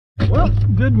Well,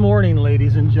 good morning,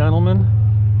 ladies and gentlemen.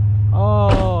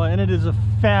 Oh, and it is a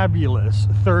fabulous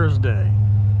Thursday.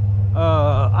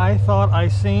 I thought I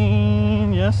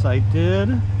seen, yes I did.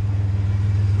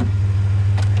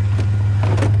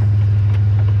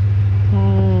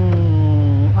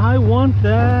 I want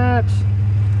that.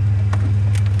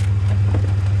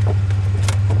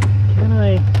 Can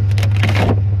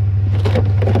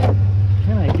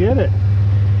I get it?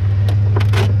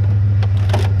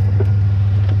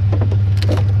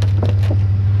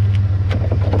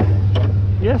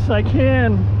 Yes, I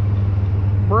can.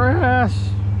 Brass.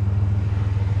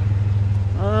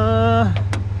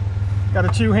 Got to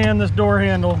two-hand this door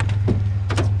handle.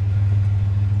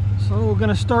 So we're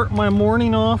gonna start my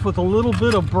morning off with a little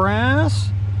bit of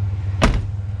brass.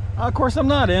 Of course, I'm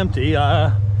not empty.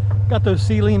 Got those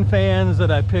ceiling fans that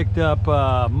I picked up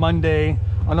Monday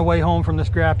on the way home from the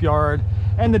scrapyard,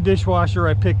 and the dishwasher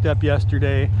I picked up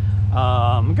yesterday.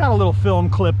 Got a little film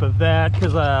clip of that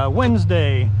because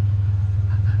Wednesday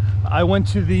I went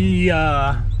to the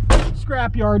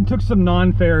scrapyard and took some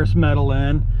non-ferrous metal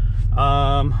in.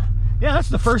 Yeah, that's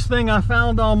the first thing I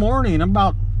found all morning. I'm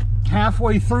about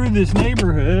halfway through this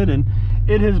neighborhood and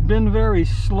it has been very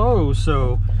slow,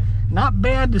 so not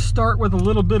bad to start with a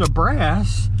little bit of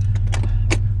brass.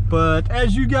 But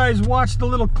as you guys watched the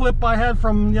little clip I had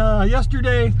from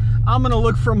yesterday, I'm gonna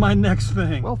look for my next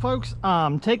thing. Well folks,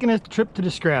 I'm taking a trip to the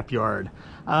scrapyard.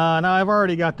 Now I've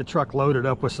already got the truck loaded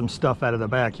up with some stuff out of the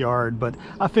backyard, but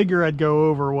I figure I'd go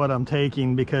over what I'm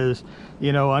taking because,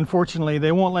 you know, unfortunately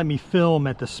they won't let me film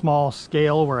at the small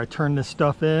scale where I turn this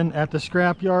stuff in at the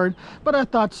scrapyard. But I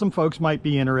thought some folks might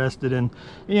be interested in,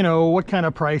 you know, what kind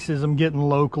of prices I'm getting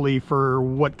locally for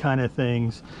what kind of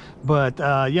things. But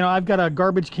you know, I've got a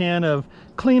garbage can of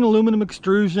clean aluminum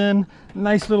extrusion,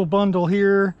 nice little bundle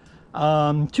here,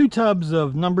 2 tubs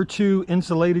of number 2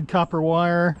 insulated copper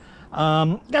wire.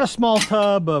 Got a small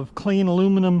tub of clean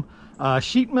aluminum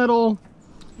sheet metal.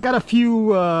 Got a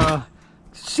few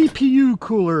CPU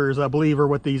coolers, I believe are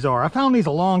what these are. I found these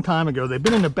a long time ago. They've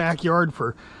been in the backyard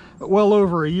for well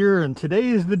over a year, and today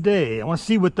is the day. I want to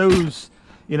see what those,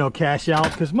 you know, cash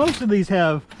out, because most of these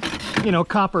have, you know,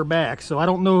 copper backs, so I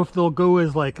don't know if they'll go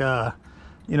as like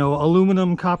you know,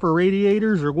 aluminum copper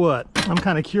radiators or what. I'm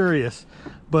kind of curious.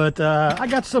 But I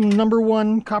got some number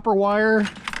 1 copper wire,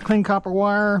 clean copper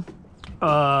wire,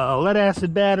 lead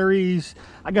acid batteries.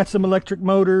 I got some electric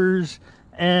motors,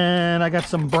 and I got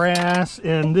some brass.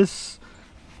 And this,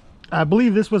 I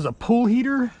believe this was a pool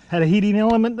heater, had a heating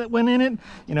element that went in it.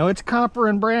 You know, it's copper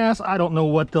and brass. I don't know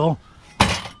what they'll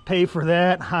pay for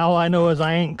that. How I know is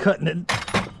I ain't cutting it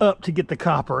up to get the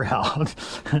copper out.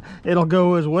 It'll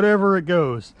go as whatever it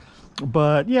goes.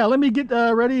 But yeah, let me get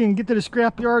ready and get to the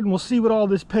scrapyard, and we'll see what all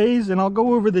this pays, and I'll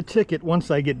go over the ticket once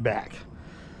I get back.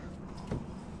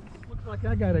 Looks like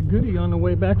I got a goodie on the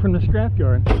way back from the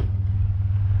scrapyard.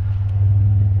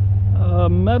 A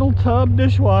metal tub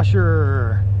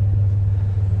dishwasher.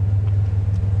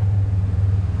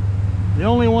 The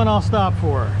only one I'll stop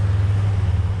for.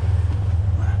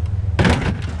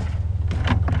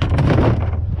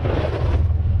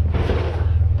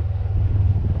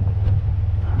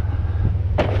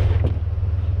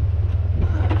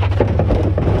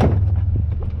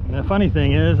 Funny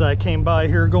thing is, I came by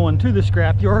here going to the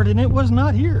scrapyard and it was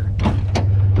not here.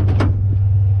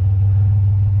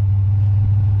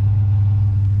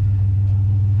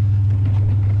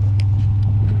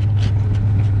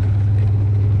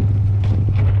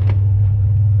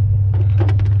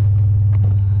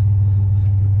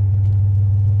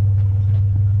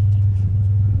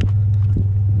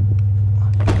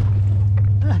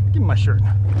 Give me my shirt.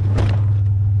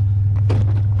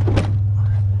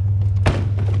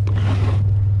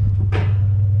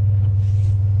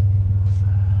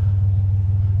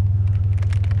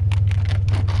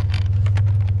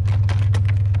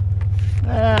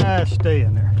 Stay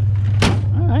in there.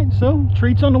 All right, so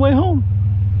treats on the way home.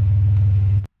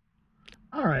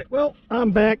 All right, well,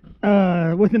 I'm back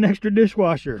with an extra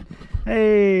dishwasher.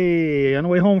 Hey, on the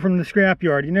way home from the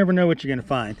scrapyard, you never know what you're gonna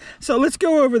find. So let's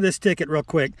go over this ticket real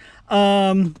quick.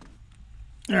 All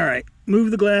right, move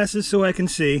the glasses so I can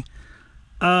see.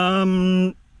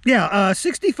 Yeah,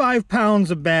 65 pounds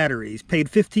of batteries,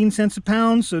 paid 15 cents a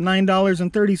pound, so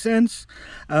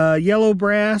 $9.30. Yellow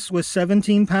brass was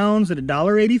 17 pounds at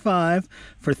 $1.85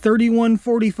 for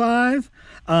 $31.45.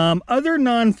 Other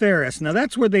non-ferrous, now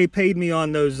that's where they paid me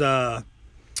on those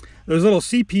little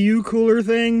CPU cooler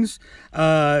things.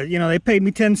 You know, they paid me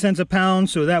 10 cents a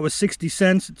pound, so that was 60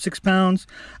 cents at 6 pounds.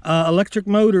 Electric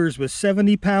motors was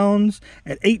 70 pounds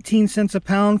at 18 cents a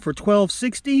pound for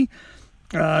 $12.60.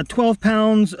 12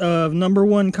 pounds of number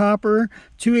 1 copper,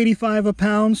 $2.85 a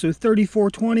pound, so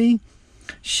 $34.20.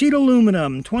 Sheet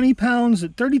aluminum, 20 pounds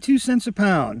at 32 cents a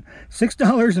pound,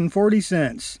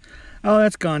 $6.40. Oh,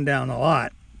 that's gone down a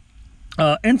lot.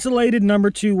 Insulated number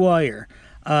 2 wire,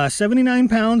 79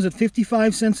 pounds at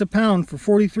 55 cents a pound for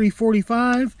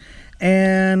 $43.45.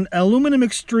 And aluminum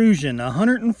extrusion,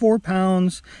 104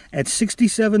 pounds at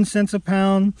 67 cents a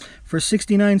pound for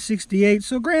 $69.68.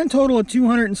 So grand total of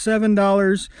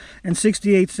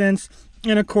 $207.68.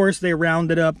 And of course they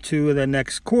rounded up to the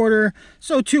next quarter,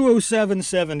 so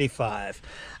 $207.75.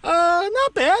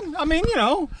 Not bad. I mean, you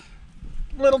know,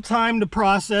 little time to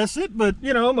process it, but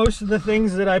you know, most of the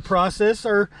things that I process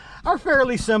are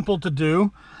fairly simple to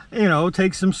do. You know,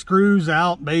 take some screws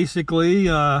out basically.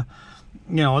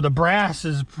 You know, the brass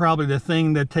is probably the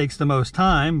thing that takes the most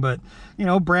time, but you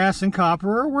know, brass and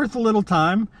copper are worth a little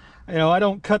time. You know, I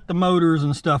don't cut the motors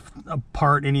and stuff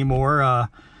apart anymore.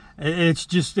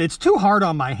 It's too hard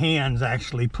on my hands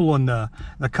actually pulling the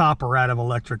copper out of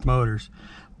electric motors.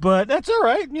 But that's all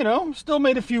right, you know, still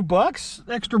made a few bucks,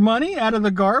 extra money out of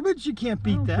the garbage. You can't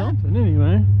beat that. Something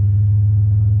anyway.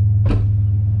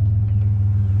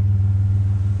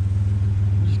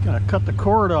 Just gotta cut the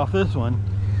cord off this one.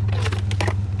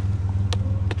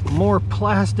 More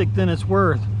plastic than it's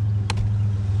worth.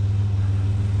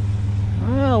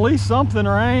 Well, at least something,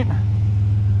 right?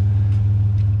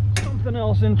 Something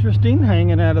else interesting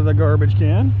hanging out of the garbage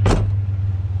can.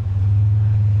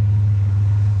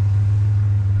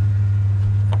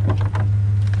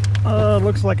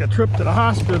 Looks like a trip to the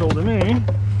hospital to me.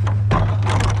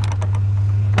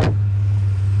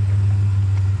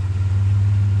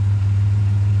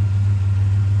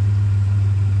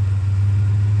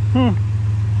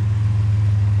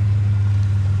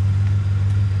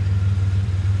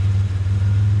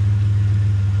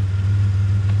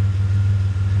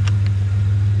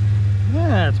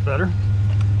 Yeah, that's better.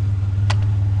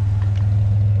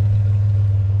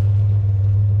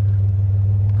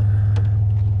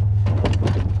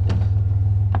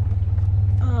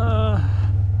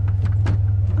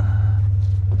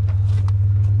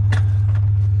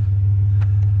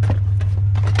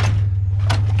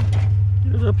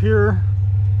 Up here,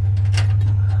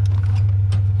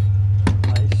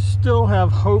 I still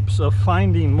have hopes of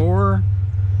finding more.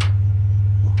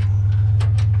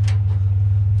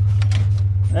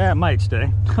 That might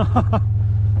stay.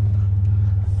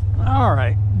 All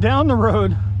right, down the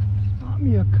road, got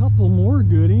me a couple more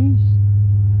goodies.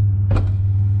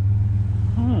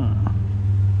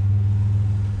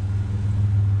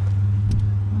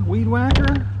 Weed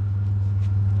whacker.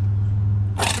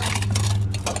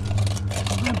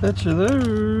 I bet you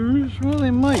those, well, they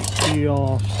might be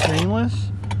all stainless.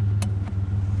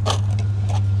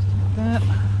 That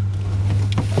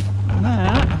and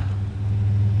that.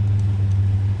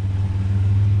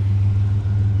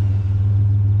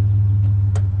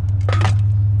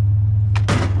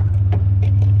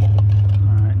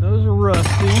 Alright, those are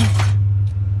rusty.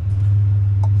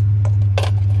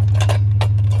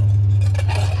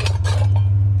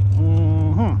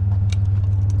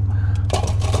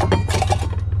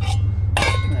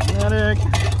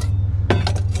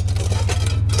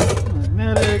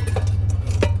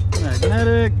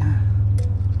 Magnetic.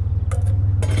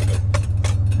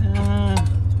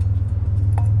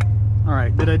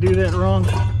 Alright, did I do that wrong?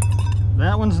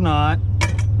 That one's not.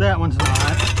 That one's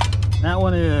not. That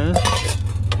one is.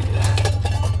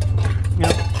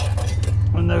 Yep.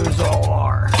 And those all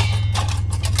are.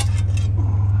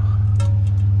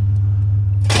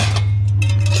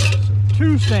 So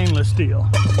 2 stainless steel.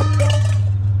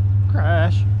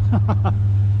 Crash.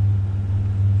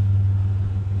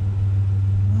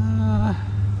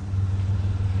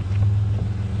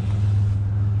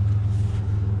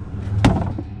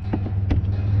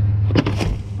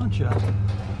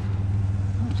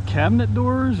 Cabinet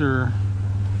doors or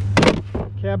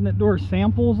cabinet door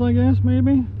samples, I guess,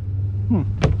 maybe.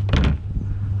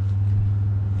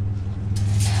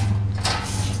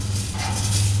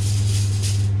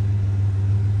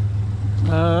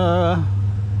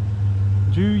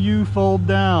 Do you fold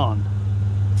down?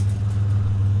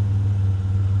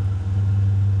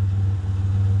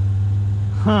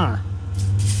 Huh.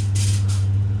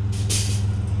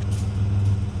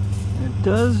 It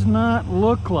does not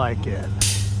look like it.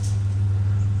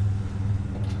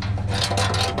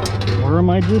 Or am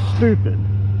I just stupid?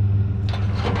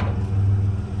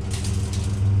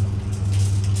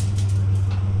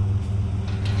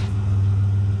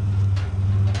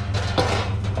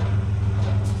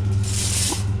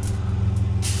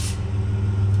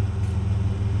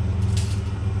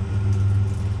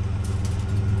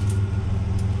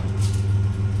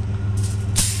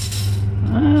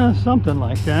 something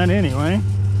like that anyway.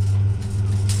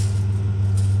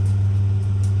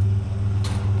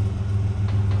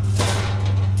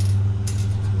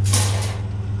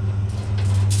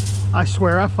 I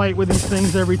swear I fight with these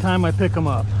things every time I pick them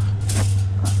up.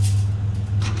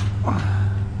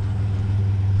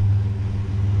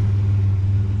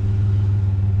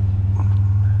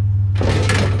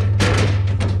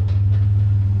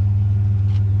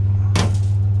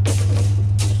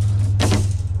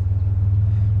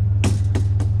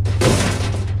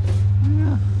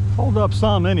 Hold up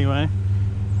some anyway.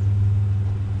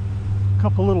 A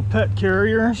couple little pet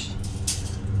carriers.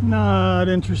 Not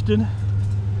interested.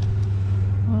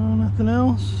 Nothing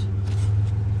else.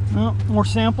 No, more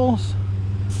samples.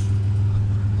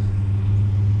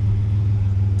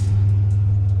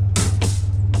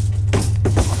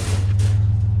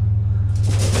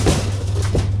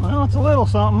 Well, it's a little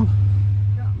something.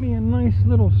 Got me a nice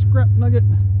little scrap nugget.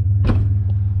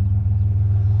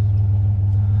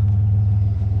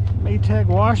 Maytag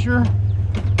washer.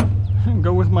 And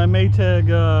go with my Maytag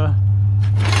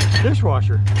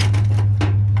dishwasher.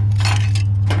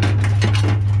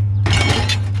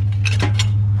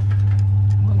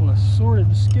 Little assorted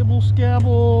skibble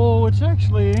scabble, which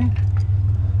actually,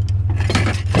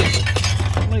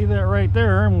 lay that right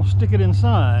there and we'll stick it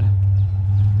inside.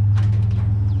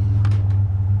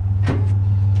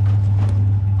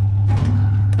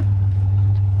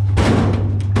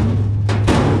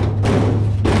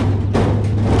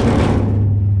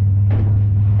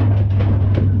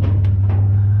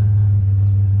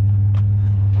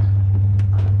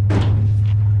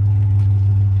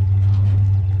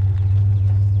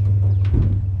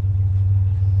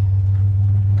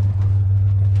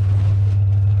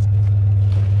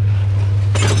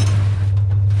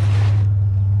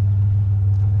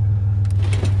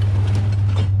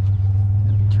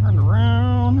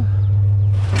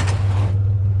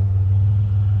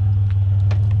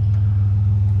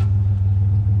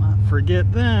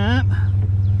 Forget that.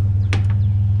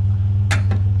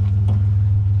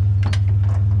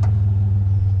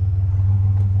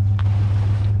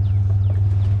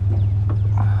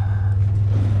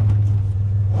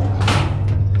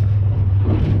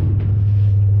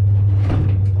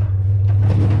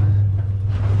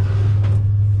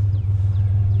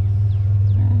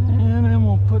 And then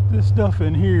we'll put this stuff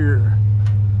in here.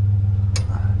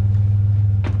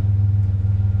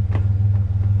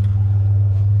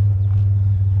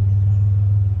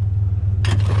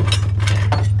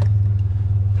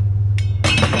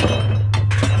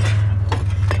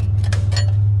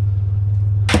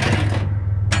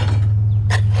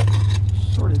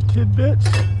 Tidbits.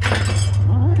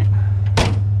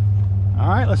 All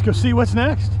right, let's go see what's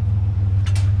next.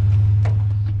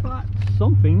 Got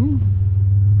something.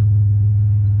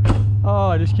 Oh,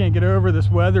 I just can't get over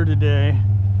this weather today.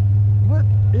 What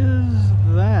is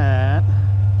that?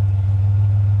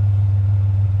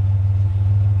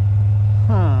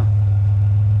 Huh.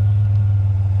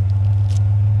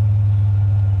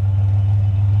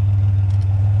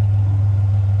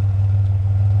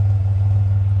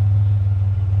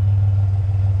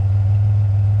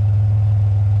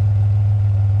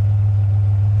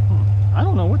 I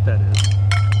don't know what that is.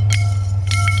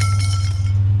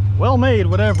 Well made,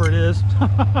 whatever it is.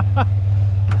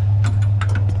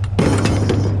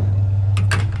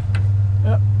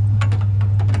 Yep.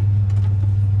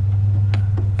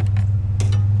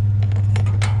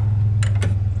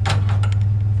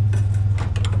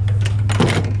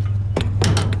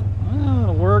 Well,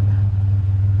 that'll work.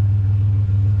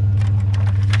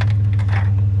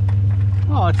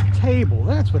 Oh, it's a table.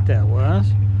 That's what that was.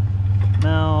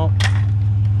 Now,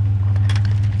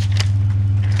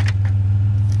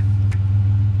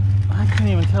 I can't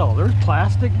even tell. There's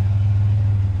plastic.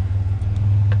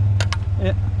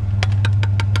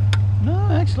 No,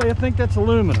 actually, I think that's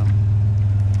aluminum.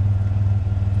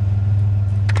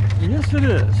 Yes, it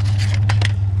is.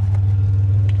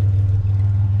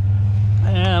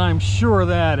 And I'm sure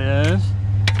that is.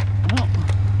 Well,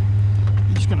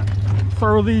 I'm just gonna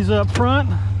throw these up front.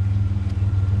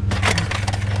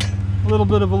 A little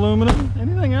bit of aluminum.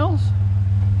 Anything else?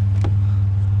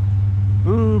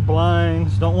 Ooh,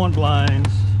 blinds. Don't want blinds.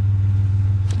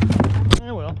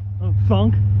 Yeah, well,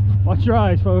 thunk. Watch your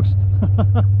eyes, folks.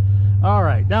 All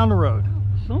right, down the road.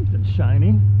 Something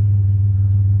shiny.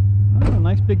 Oh, a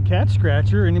nice big cat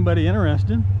scratcher. Anybody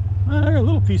interested? There's a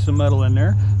little piece of metal in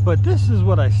there. But this is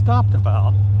what I stopped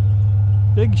about.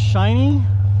 Big shiny.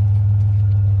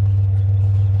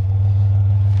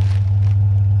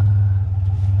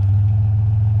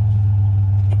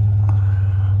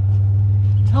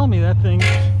 Tell me that thing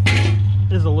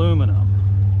is aluminum.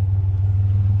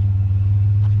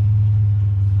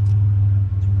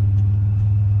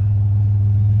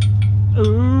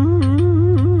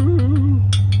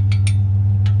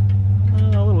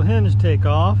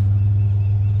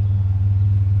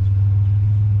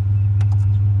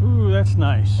 that's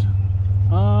nice.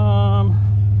 Well,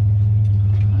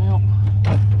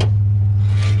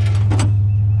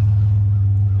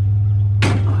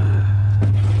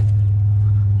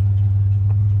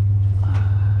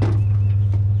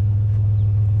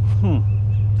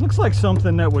 looks like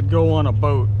something that would go on a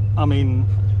boat. I mean,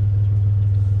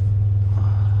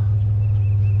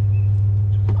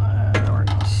 we're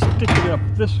gonna stick it up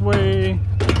this way.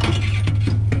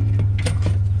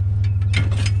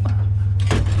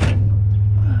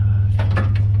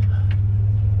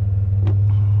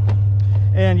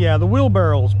 And yeah, the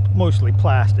wheelbarrow's mostly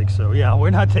plastic, so yeah, we're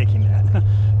not taking that.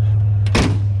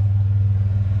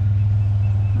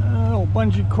 Little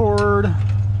bungee cord.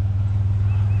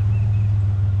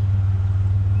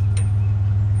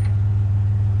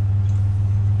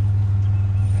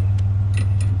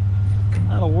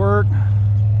 That'll work.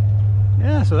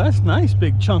 Yeah, so that's a nice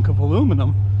big chunk of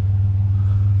aluminum.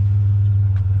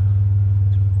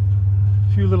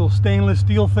 A few little stainless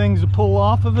steel things to pull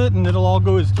off of it, and it'll all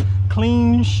go as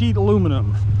clean sheet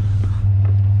aluminum.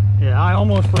 Yeah, I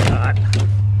almost forgot.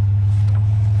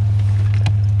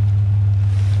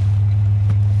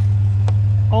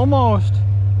 Almost.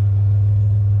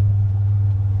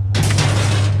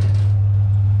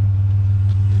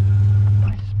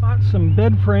 I spot some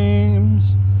bed frames.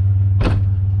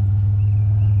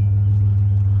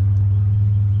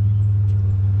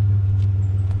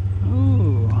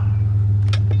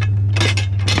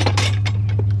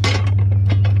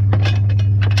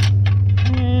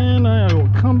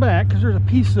 Because there's a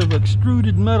piece of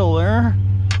extruded metal there.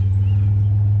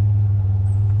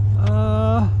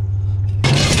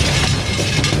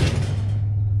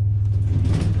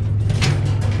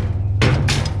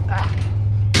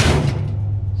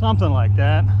 Something like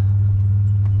that.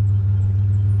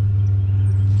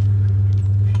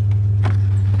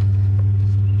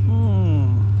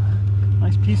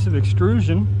 Nice piece of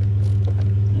extrusion.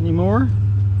 Any more?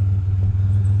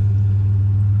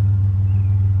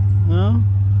 No?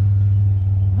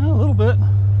 A little bit.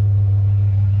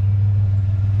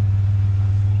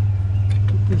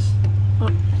 Put this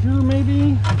up here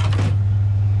maybe.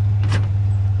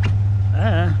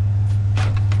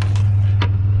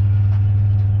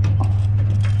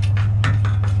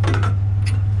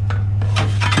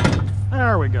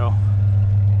 There we go.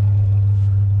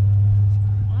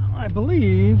 I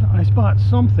believe I spot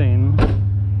something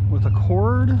with a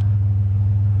cord.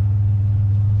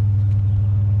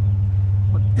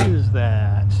 What is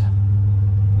that?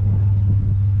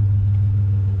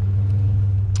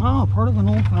 Oh, part of an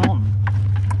old fountain.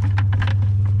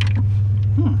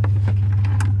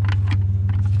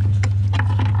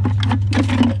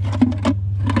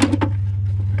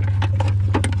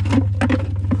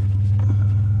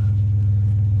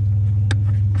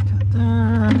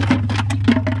 There.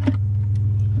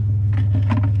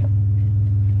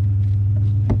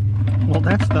 Well,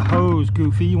 that's the hose,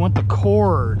 Goofy. You want the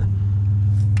cord.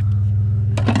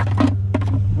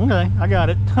 Okay, I got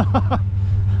it.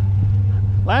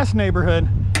 Last neighborhood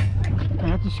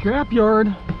at the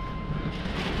scrapyard.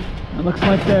 It looks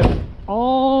like that's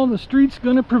all the street's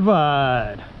gonna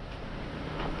provide.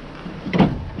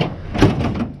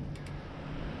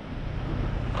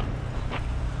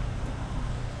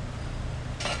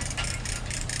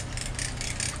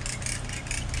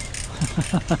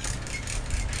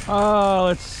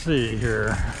 Let's see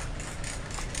here.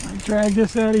 I drag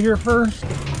this out of here first.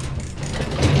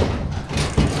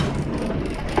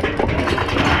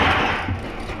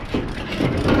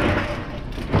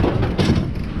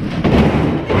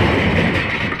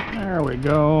 There we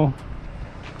go.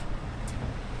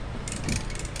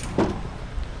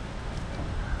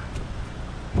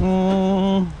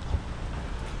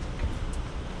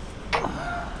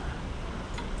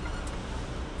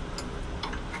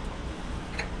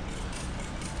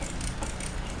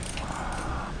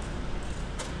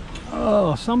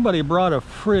 Oh, somebody brought a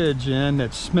fridge in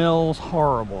that smells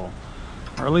horrible.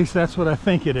 Or at least that's what I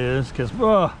think it is, because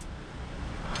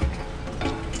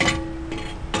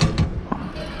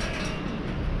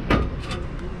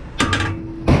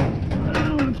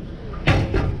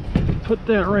put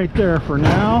that right there for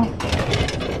now.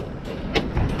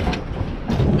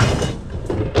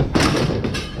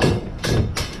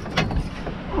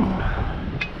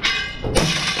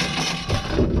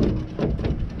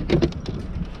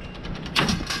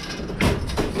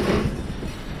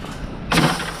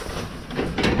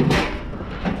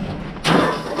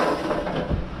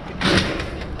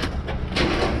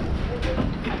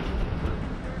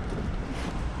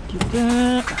 Get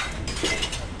that.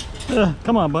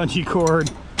 Come on, bungee cord.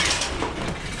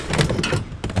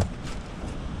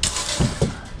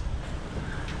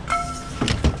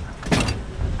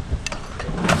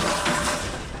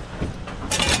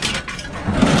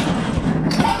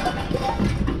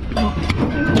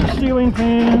 ceiling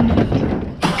fans.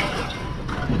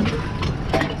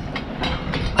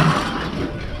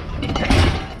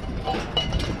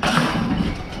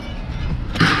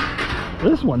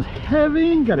 This one's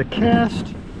heavy, got a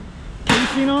cast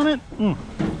casing on it.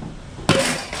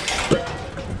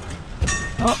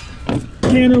 Oh,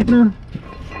 can opener.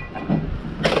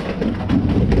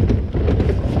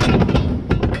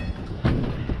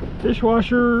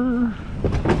 Dishwasher.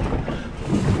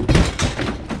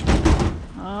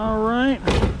 All right,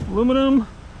 aluminum.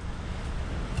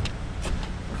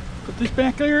 Put this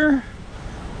back there.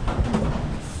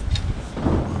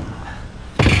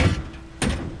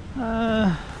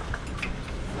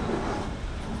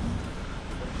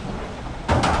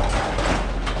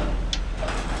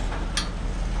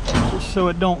 Just so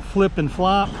it don't flip and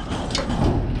flop.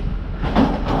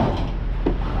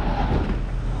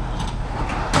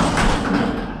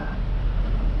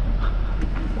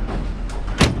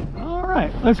 All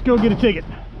right, let's go get a ticket.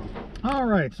 All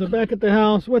right, so back at the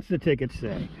house, what's the ticket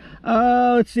say?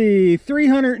 Let's see,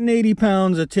 380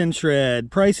 pounds of tin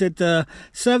shred, price at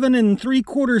 7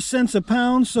 3/4 cents a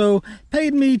pound, so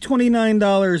paid me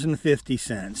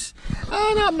 $29.50.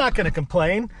 And I'm not going to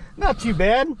complain, not too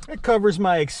bad. It covers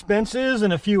my expenses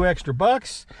and a few extra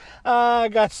bucks.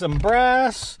 Got some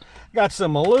brass, got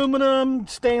some aluminum,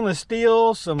 stainless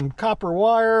steel, some copper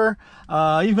wire,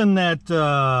 even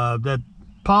that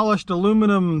polished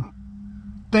aluminum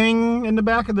thing in the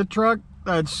back of the truck.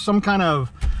 It's some kind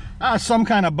of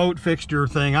boat fixture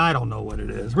thing. I don't know what it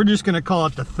is. We're just gonna call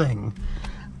it the thing.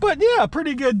 But yeah,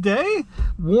 pretty good day.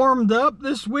 Warmed up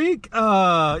this week.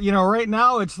 You know, right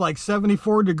now it's like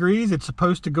 74 degrees. It's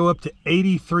supposed to go up to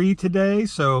 83 today.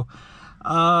 So,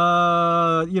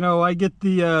 you know, I get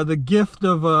the gift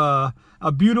of a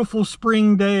beautiful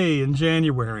spring day in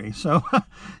January. So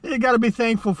you got to be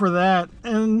thankful for that.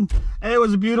 And it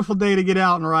was a beautiful day to get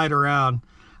out and ride around.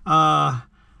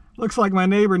 Looks like my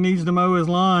neighbor needs to mow his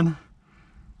lawn.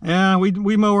 Yeah,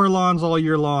 we mow our lawns all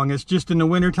year long. It's just in the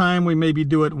wintertime we maybe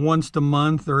do it once a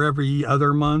month or every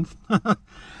other month.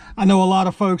 I know a lot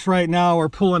of folks right now are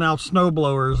pulling out snow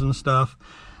blowers and stuff.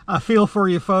 I feel for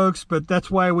you folks, but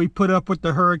that's why we put up with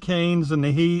the hurricanes and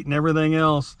the heat and everything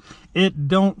else. It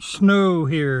don't snow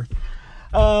here.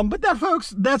 But that,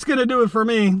 folks, that's gonna do it for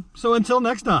me. So until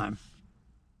next time.